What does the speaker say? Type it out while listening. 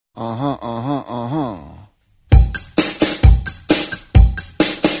Uh-huh, uh-huh, uh-huh.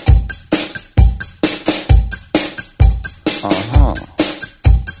 Uh-huh.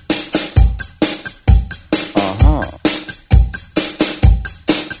 Uh-huh.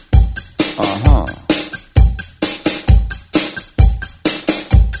 Uh-huh.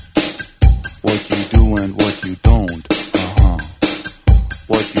 What you do and what you don't. Uh-huh.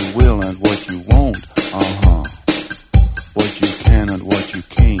 What you will and what you won't. Uh-huh. What you can and what you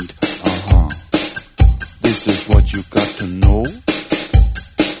can't. Uh-huh. This is what you got to know.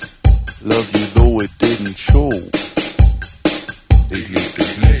 Love you though it didn't show. Ich lieb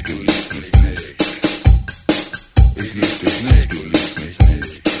dich nicht, du liebst mich nicht. Ich lieb dich nicht, du liebst mich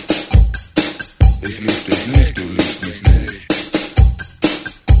nicht. Ich lieb dich nicht, du liebst mich nicht.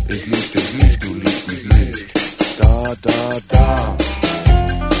 Ich lieb dich nicht, du liebst mich nicht. Da, da, da.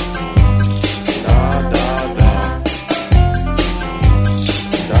 Da, da, da.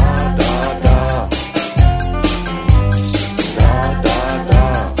 Da, da, da. Da, da, da.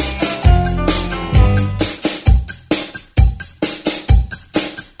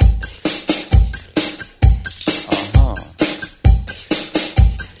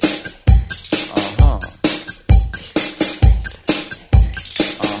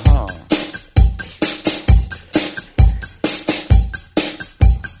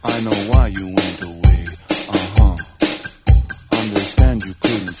 I know why you went away, understand you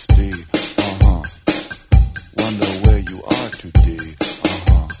couldn't stay,